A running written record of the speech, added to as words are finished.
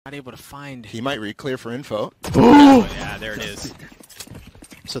Not able to find. He might re-clear for info. Oh, yeah, there it is.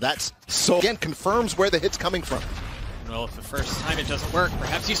 So that's again confirms where the hit's coming from. Well, if the first time it doesn't work,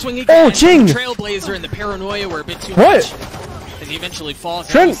 perhaps you swing again. Oh, Jinggg! Trailblazer and the paranoia were a bit too much. As he eventually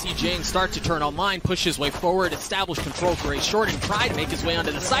falls, and you see Jinggg start to turn online, push his way forward, establish control for a short, and try to make his way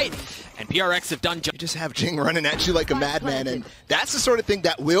onto the site. And PRX have done just. You just have Jinggg running at you like a madman, and that's the sort of thing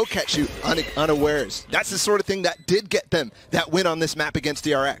that will catch you unawares. That's the sort of thing that did get them that win on this map against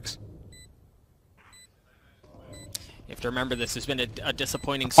DRX. You have to remember, this has been a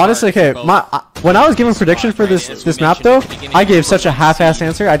disappointing start. Honestly, okay, when I was giving prediction for this map, though, I gave such a half-assed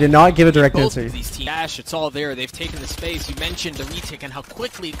answer. I did not give a direct answer. Dash, it's all there. They've taken the space. You mentioned the retake and how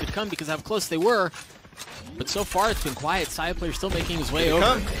quickly it could come because of how close they were. But so far, it's been quiet. Sayaplayer still making his way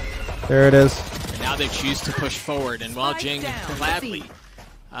over. There it is. And now they choose to push forward, and while Jinggg gladly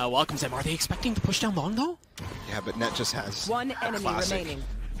welcomes them. Are they expecting to push down long, though? Yeah, but Net just has one enemy remaining.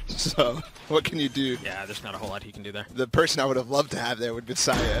 So, what can you do? Yeah, there's not a whole lot he can do there. The person I would have loved to have there would be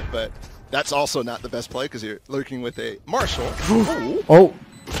Saya, but that's also not the best play because you're lurking with a Marshall. Oh.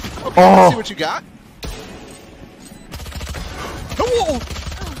 Okay, let's see what you got.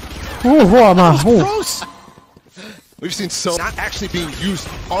 Gross. We've seen so not actually being used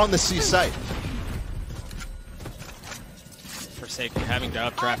on the C site. Forsaken having to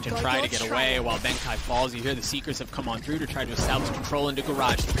updraft and try to get away while Benkai falls. You hear the Seekers have come on through to try to establish control into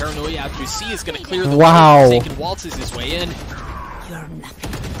Garage. The paranoia out through C is going to clear the way. Forsaken waltzes his way in. And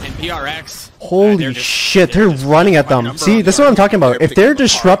PRX. Holy shit, they're running at them. See, this is what I'm talking about. If they're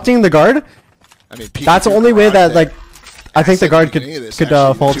disrupting the guard, I mean, that's the only way that, like, I think the guard could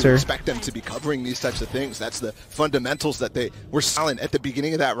falter. Expect them to be covering these types of things. That's the fundamentals that they were silent at the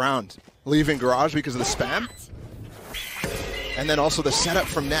beginning of that round. Leaving Garage because of the spam. And then also the setup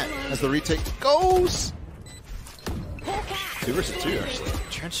from Net as the retake goes. 2 versus 2, actually.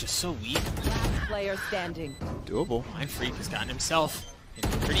 Trent's just so weak. Player standing. Doable. Mindfreak has gotten himself in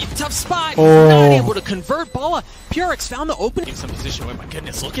a pretty tough spot. He's not able to convert. Balla. PRX found the opening. In some position. Oh my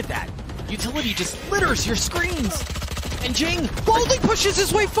goodness, look at that. Utility just litters your screens. And Jinggg boldly pushes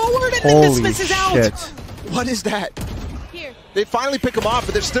his way forward and then dismisses out. What is that? They finally pick him off,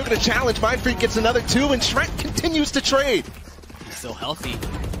 but they're still going to challenge. Mindfreak gets another 2, and Trent continues to trade. He's still healthy.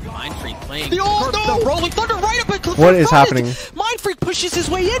 Mindfreak playing the Rolling Thunder right up at Clifford. What is happening? Mindfreak pushes his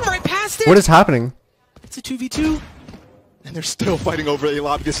way in right past it. What is happening? It's a 2v2. And they're still fighting over a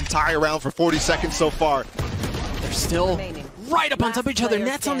lobby this entire round for 40 seconds so far. They're still right up on top of each other.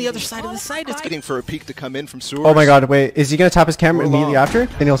 Net's on the other side of the site. It's waiting for a peek to come in from Sewers. Oh my god, wait. Is he going to tap his camera immediately after?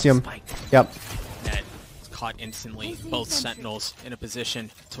 Then you'll see him. Yep. Net caught instantly. Both Sentinels in a position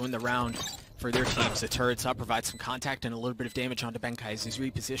to win the round for their teams. The turrets up, provide some contact and a little bit of damage onto Benkai as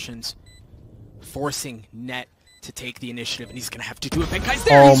he repositions, forcing Net to take the initiative, and he's going to have to do it. Benkai's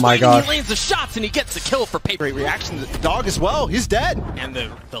there. Oh my god. He lands the shots and he gets the kill for paper. Great reaction to the dog as well. He's dead. And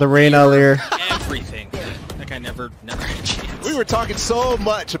the Reyna Lear. Everything. That guy never had a chance. We were talking so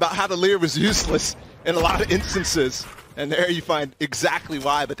much about how the Lear was useless in a lot of instances, and there you find exactly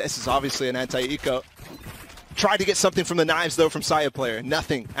why, but this is obviously an anti-eco. Tried to get something from the knives, though, from Sayaplayer.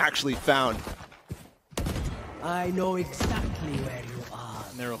 Nothing actually found. I know exactly where you are.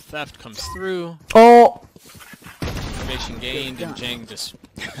 Narrow theft comes through. Oh! Information gained, and Jinggg just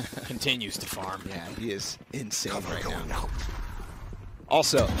continues to farm. Yeah, he is insane right now.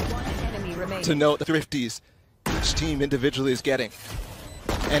 Also, to note the thrifties each team individually is getting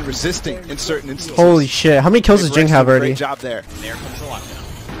and resisting in certain instances. Holy shit, how many kills does Jinggg have already? Great job there. There comes the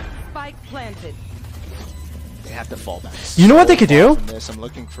lockdown. Spike planted. They have to fall back. You know what they could do? I'm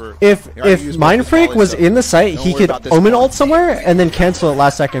looking for, if Mindfreak was in the site, he could Omen ult somewhere and then cancel it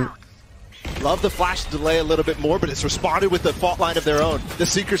last second. Love the flash delay a little bit more, but it's responded with a fault line of their own. The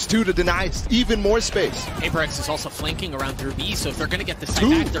Seekers 2 to deny even more space. Apex is also flanking around through B, so if they're going to get the site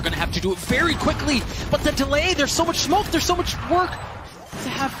back, they're going to have to do it very quickly. But the delay, there's so much smoke, there's so much work to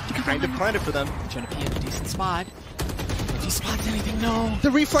have to kind of planned it for them. JonahP in a decent spot. If he spots anything, no.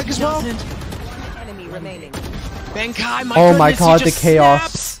 The reflect as well. Enemy remaining. Benkai, oh my god, the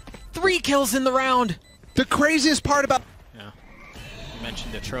chaos. 3 kills in the round. The craziest part about... You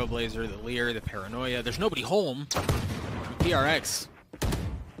mentioned the Trailblazer, the Lear, the Paranoia. There's nobody home. PRX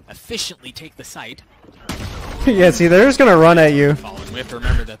efficiently take the site. Yeah, see, they're just going to run at you. We have to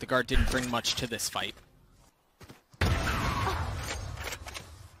remember that the guard didn't bring much to this fight.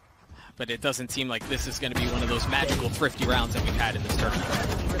 But it doesn't seem like this is going to be one of those magical thrifty rounds that we've had in this tournament.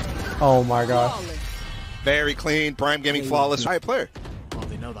 Oh my god. Very clean, Prime Gaming flawless. Sayaplayer. Well,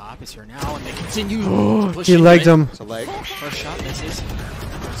 they know the op is here now, and they continue to push. He legged him. It's a leg. First shot misses.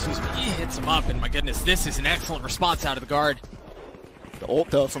 Excuse me, he hits him up, and my goodness, this is an excellent response out of the guard. The ult,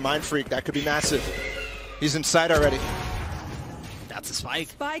 though, for mindfreak, that could be massive. He's inside already. That's a spike.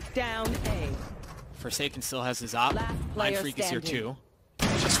 Spike down A. Forsaken still has his op. Last player Mindfreak is here standing. too.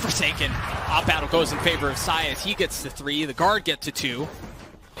 Just Forsaken. Op battle goes in favor of Saya as he gets to 3. The guard gets to 2.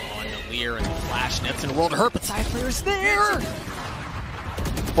 Oh, and the Lear and the Flash nets in a world of hurt, but Sayaplayer is there!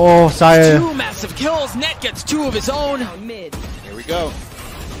 Oh, Saya. 2 massive kills. Net gets 2 of his own. Down mid. Here we go.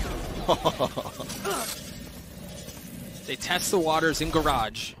 They test the waters in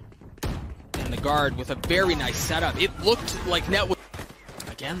garage. And the guard with a very nice setup. It looked like Net was...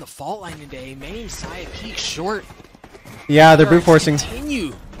 Again, the fault line today. Main Saya peak short. Yeah, they're brute forcing.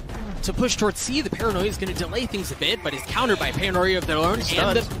 Continue to push towards C. The Paranoia is going to delay things a bit, but is countered by Paranoia of their own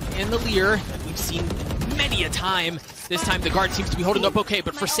and the Lear that we've seen many a time. This time the guard seems to be holding up okay,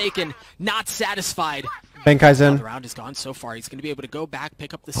 but Forsaken not satisfied. Benkai's The in. round is gone so far. He's going to be able to go back,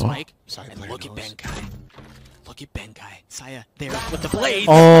 pick up the spike, and Sayaplayer look at knows. Benkai. Look at Benkai. Saya there with the blade.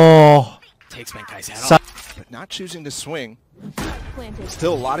 Oh. Takes Benkai's head off. But not choosing to swing.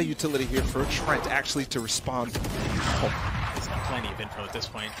 Still a lot of utility here for Trent actually to respond. He's got plenty of info at this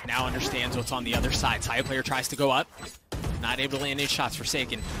point. Now understands what's on the other side. Sayaplayer tries to go up. Not able to land any shots.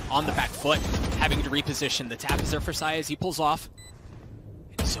 Forsaken on the back foot, having to reposition. The tap is there for Saya as he pulls off.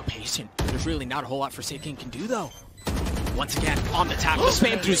 And he's so patient. There's really not a whole lot Forsaken can do, though. Once again, on the tap, the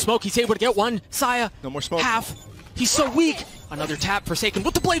spam through smoke. He's able to get one. Saya, No more smoke. half. He's so weak. Another tap, Forsaken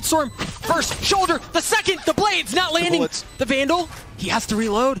with the Blade Storm. First, shoulder. The second, the Blade's not landing. bullets. The Vandal, he has to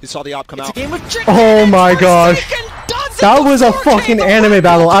reload. You saw the op come It's a out. game of chicken. Oh my gosh. Forsaken does it That was a before fucking Jinggg anime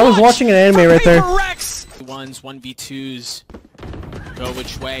battle. I was clutch watching an anime from right there. Paper Rex. 1s, 1v2s go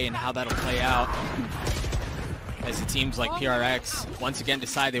which way and how that'll play out. As it seems like PRX once again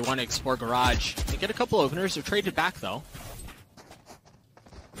decide they want to explore garage. They get a couple openers. They're traded back though.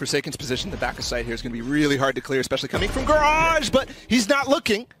 Forsaken's position, the back of sight here is going to be really hard to clear, especially coming from garage, but he's not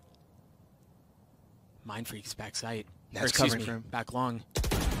looking. Mindfreak's back sight. That's Or, excuse covering me, for him. back long.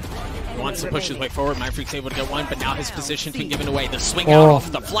 He wants to push his way forward. Mindfreak's able to get one, but now his position's been given away. The swing out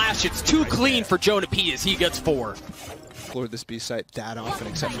off the flash. It's too clean for JonahP as he gets 4. Explored this B site that often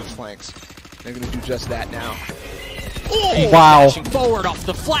except for flanks. They're going to do just that now. Oh, Wow. flashing forward off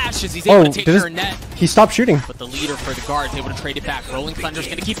the flash as he's able Oh, to take did her net. he stopped shooting? But the leader for the guard is able to trade it back. Rolling Thunder's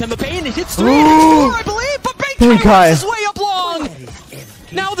going to keep him at bay, and it hits 3 and it's 4, I believe. But Benkai Benkai. works his way up long.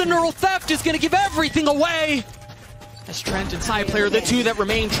 Now the neural theft is going to give everything away. As Trent and Sayaplayer, the 2 that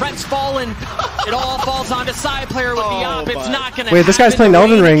remain. Trent's fallen. It all falls onto Sayaplayer with the op. It's not going to Wait, this guy's playing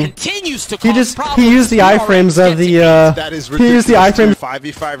Elden Ring. Continues to He cause problems. used the iframes of the That is he used the ridiculous.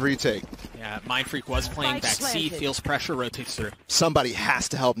 iframe. 5v5 retake. Yeah, Mindfreak was playing back C, slanted. feels pressure, rotates through. Somebody has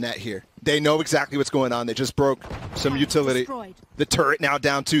to help Net here. They know exactly what's going on. They just broke some utility. The turret now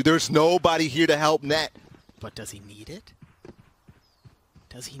down 2. There's nobody here to help Net. But does he need it?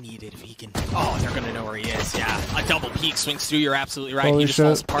 Does he need it if he can? Oh, they're going to know where he is. Yeah, a double peek swings through. You're absolutely right. Holy He just shit.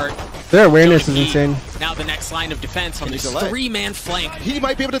 falls apart. Their awareness is JonahP, insane. Now the next line of defense on Can he this delay? 3-man flank. He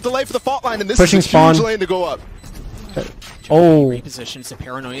might be able to delay for the fault line, and this Pushing is a spawn. huge lane to go up. Oh. Repositions. The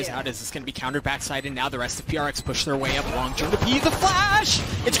Paranoia is out as it's going to be countered backside, and now the rest of PRX push their way up along JonahP. The flash!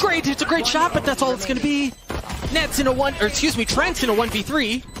 It's great. It's a great shot, but that's all it's going to be. Net's in a Trent's in a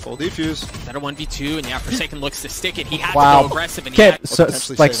 1v3. Full defuse. That a 1v2, and yeah, Forsaken looks to stick it. He had to Wow. go aggressive, and he Okay, had so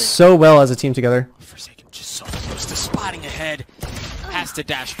potentially like saving. so well as a team together. Forsaken just so close to spotting ahead. Has to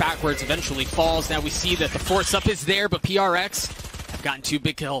dash backwards, eventually falls. Now we see that the force up is there, but PRX have gotten 2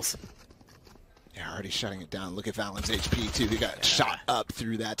 big kills. Yeah, already shutting it down. Look at Valyn's HP, too. They got shot up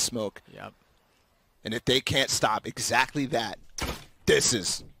through that smoke. Yep. And if they can't stop exactly that, this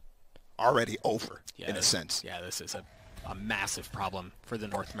is already over, in a sense. Yeah, this is a massive problem for the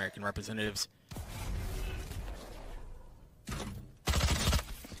North American representatives. They're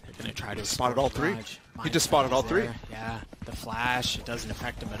going to try to Spotted all 3? Garage. He just spotted all 3? There. Yeah, the flash, it doesn't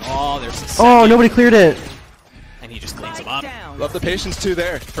affect him at all. There's a Oh, second, nobody cleared it. and he just cleans him up. Down. Love the patience, too,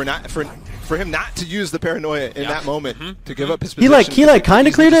 there. For him not to use the paranoia in that moment. To give up his He position. like kind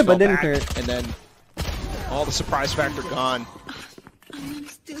of easily cleared just it, but fell didn't back, clear it. And then all the surprise factor gone.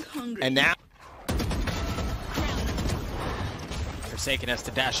 And now... Forsaken has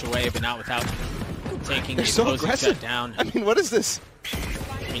to dash away, but not without taking They're the so opposing aggressive. shut down. I mean, what is this?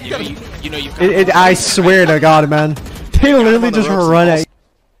 I mean, you know you've got I swear to God, man. They literally on the just ropes run and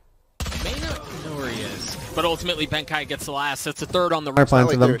at. may not know where he is, but ultimately Benkai gets the last. That's the 3rd on the Our rope. plan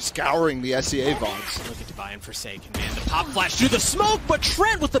Like to them. they're scouring the SEA VODs. Look at Divine Forsaken, man. The pop flash through the smoke, but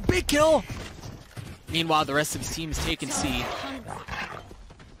Trent with the big kill. Meanwhile, the rest of his team is taking C.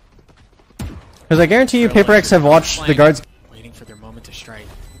 Because I guarantee you, Paper X have watched the guards. Waiting for their moment to strike.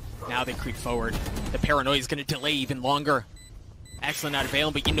 Now they creep forward. The Paranoia is going to delay even longer. Excellent out of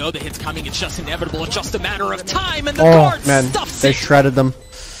valyn, but you know the hit's coming. It's just inevitable. It's just a matter of time, and the Oh guard man, stuffs they it. shredded them.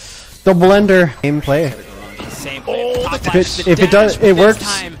 The blender game play. Same If it does, it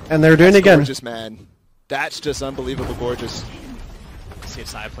works, and they're doing it again. Gorgeous, man. That's just unbelievable gorgeous. See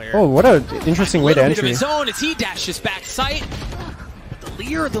if Sayaplayer. Oh, what an interesting way to Bit of entry. his own as he dashes back sight. But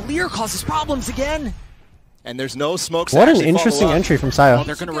the Lear causes problems again. And there's no smokes. What an interesting entry from Well, Saya.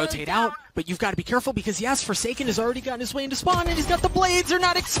 they're going to rotate out, but you've got to be careful because, yes, Forsaken has already gotten his way into spawn, and he's got the blades. They're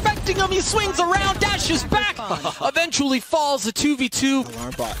not expecting him. He swings around, dashes back, eventually falls a 2v2.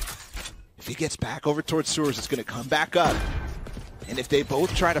 Alarm bot. If he gets back over towards sewers, it's going to come back up. And if they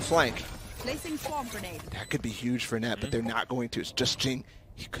both try to flank, Placing swarm grenade. that could be huge for Net, but they're not going to. It's just Jinggg.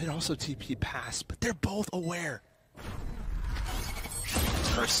 He could also TP past, but they're both aware.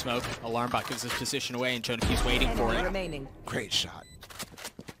 First smoke, alarm bot gives his position away, and JonahP's waiting for Enemy it. remaining. Great shot.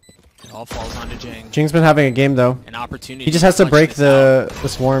 It all falls onto Jinggg. Jingg's been having a game though. An opportunity. He just has to break the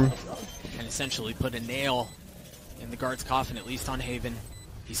swarm. And essentially put a nail in the guard's coffin, at least on Haven.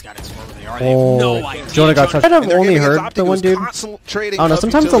 He's got it where they are. Oh, They have no idea. Jonah got touched. And I've they're only giving his heard optic. the It one was dude. concentrating I don't know. up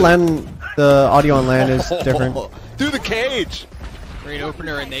Sometimes the utility. the audio on LAN is different. Through the cage. Great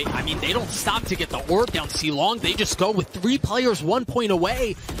opener, and they don't stop to get the orb down C long. They just go with 3 players 1 point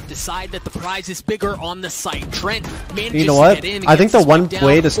away. Decide that the prize is bigger on the site. Trent manages You know to what? get in. I think the gets one down.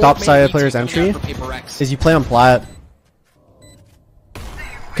 way to stop Fourth man Sayaplayer's coming down entry for Paper X. is you play on plat.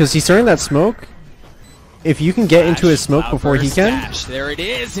 Because he's throwing that smoke. If you can get into his smoke before he can, Dash. There it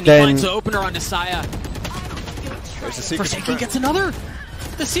is, and then- he finds the opener onto Saya. There's the secret. Forsaken gets another.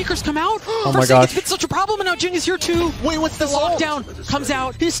 The Seekers come out. Oh my Forsaken's gosh. been such a problem, and now Jinggg is here too. Wait, what's The this ult? lockdown comes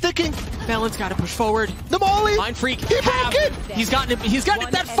out. He's sticking. valyn's got to push forward. The molly. Mindfreak. He broke it. He's gotten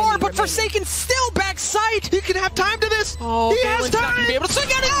it that far, but Forsaken still back sight. He can have time to this. Oh, he has valyn's not gonna time. be able to swing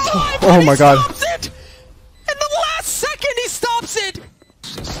out in time. Oh and my he God. Stops it. In the last second, he stops it.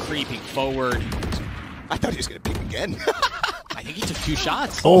 Just creeping forward. I thought he was going to peek again. I think he took 2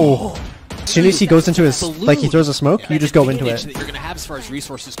 shots. oh, as soon as he goes into his like he throws a smoke, you just go into Advantage it. that you're gonna have as far as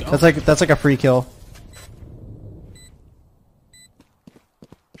resources go. That's like a free kill.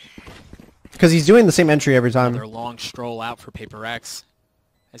 Because he's doing the same entry every Another time. long stroll out for Paper X,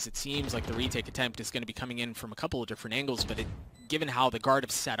 as it seems like the retake attempt is going to be coming in from a couple of different angles, but given how the guard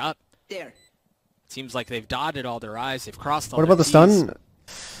have set up, There. it seems like they've dotted all their I's, they've crossed all What their about the T's. stun?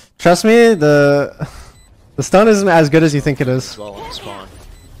 Trust me, the stun isn't as good as you think it is. well on spawn.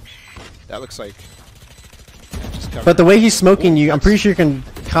 That looks like. But the way he's smoking you, I'm pretty sure you can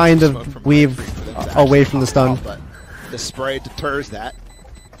kind of weave away from the stun. But the spray deters that.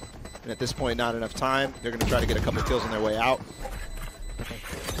 And at this point, not enough time. They're going to try to get a couple kills on their way out.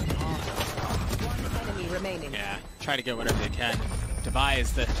 Enemy remaining. Yeah, try to get whatever they can. Devi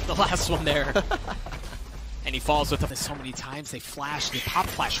is the last one there. And he falls with them so many times. They flash, they pop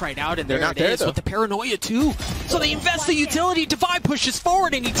flash right out, and They're there not it there, is though. with the paranoia too. So they invest the utility. Devi pushes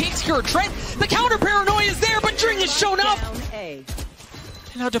forward, and he takes care of Trent. The counter paranoia is there, but Jinggg has shown up. Down A.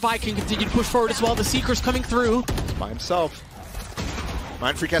 And now Devi can continue to push forward as well. The Seeker's coming through. By himself.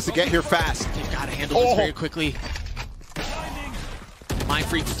 Mindfreak has to get here fast. They've got to handle this very quickly.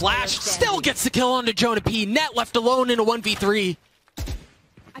 Mindfreak flash still gets the kill onto JonahP. Net left alone in a 1v3.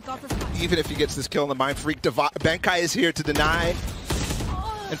 I got the spot. Even if he gets this kill on the Mindfreak, Benkai is here to deny.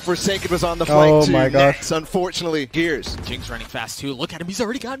 And Forsaken was on the flank Oh too. my gosh. Nets, unfortunately, here's. Jingg's running fast too. Look at him. He's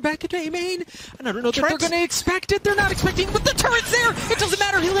already gotten back into A main. And I don't know that Trent. they're going to expect it. They're not expecting it, but the turret's there. It doesn't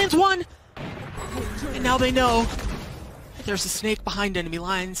matter. He lands 1. And now they know that there's a snake behind enemy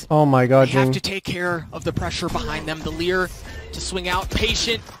lines. Oh my god, They have to Jinggg. take care of the pressure behind them. The Lear to swing out.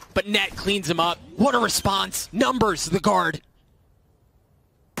 Patient, but Net cleans him up. What a response. Numbers, the guard.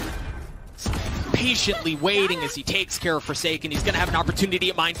 Patiently waiting as he takes care of Forsaken. He's going to have an opportunity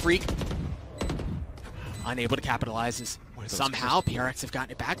at Mindfreak. Unable to capitalize as somehow PRX have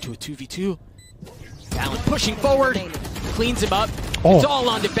gotten it back to a 2v2. valyn pushing forward, cleans him up. Oh. It's all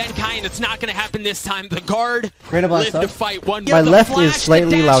onto Benkai, and it's not going to happen this time. The guard Great blast lived to up. fight one. My The left is flash, the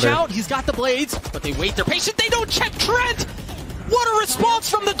slightly dash louder. Out. He's got the blades, but they wait. They're patient. They don't check Trent. What a response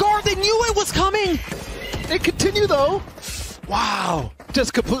from the guard. They knew it was coming. They continue though. Wow.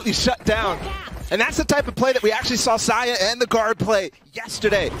 Just completely shut down. And that's the type of play that we actually saw Saya and the guard play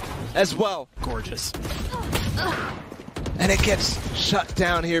yesterday as well. Gorgeous. And it gets shut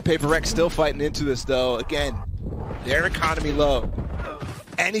down here. Paper X still fighting into this though. Again, their economy low.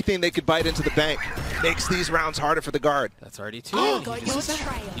 Anything they could bite into the bank makes these rounds harder for the guard. That's already 2. You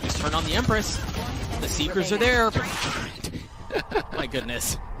just turn on the Empress. The Seekers are there. My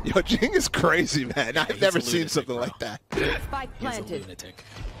goodness. Yo, Jinggg is crazy, man. I've he's never a seen lunatic, something bro. like that. Spike He's a planted. lunatic.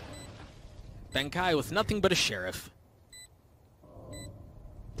 Benkai with nothing but a sheriff.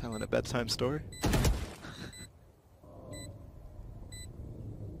 Telling a bedtime story.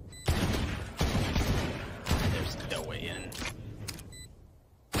 There's no way in.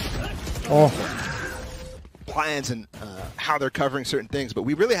 Oh. Plans and how they're covering certain things, but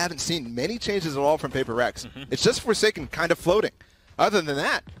we really haven't seen many changes at all from Paper Rex. It's just Forsaken kind of floating. Other than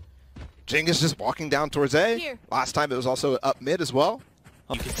that, Jinggg is just walking down towards A. Here. Last time it was also up mid as well.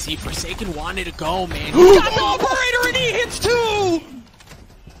 You can see Forsaken wanted to go, man. He got the operator and he hits two!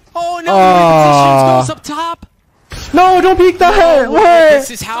 Oh no, positions goes up top. No, don't peek that! No, What?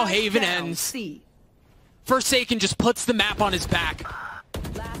 this is how Haven ends. C. Forsaken just puts the map on his back.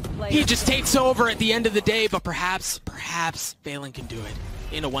 Last player. He just takes over at the end of the day, but perhaps Valyn can do it.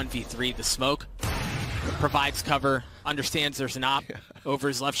 In a 1v3, the smoke provides cover, understands there's an op over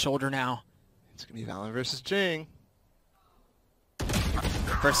his left shoulder now. It's going to be Valyn versus Jinggg.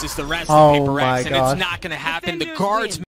 Versus the rest Oh of Paper my Rex, and gosh. it's not going to happen. The guards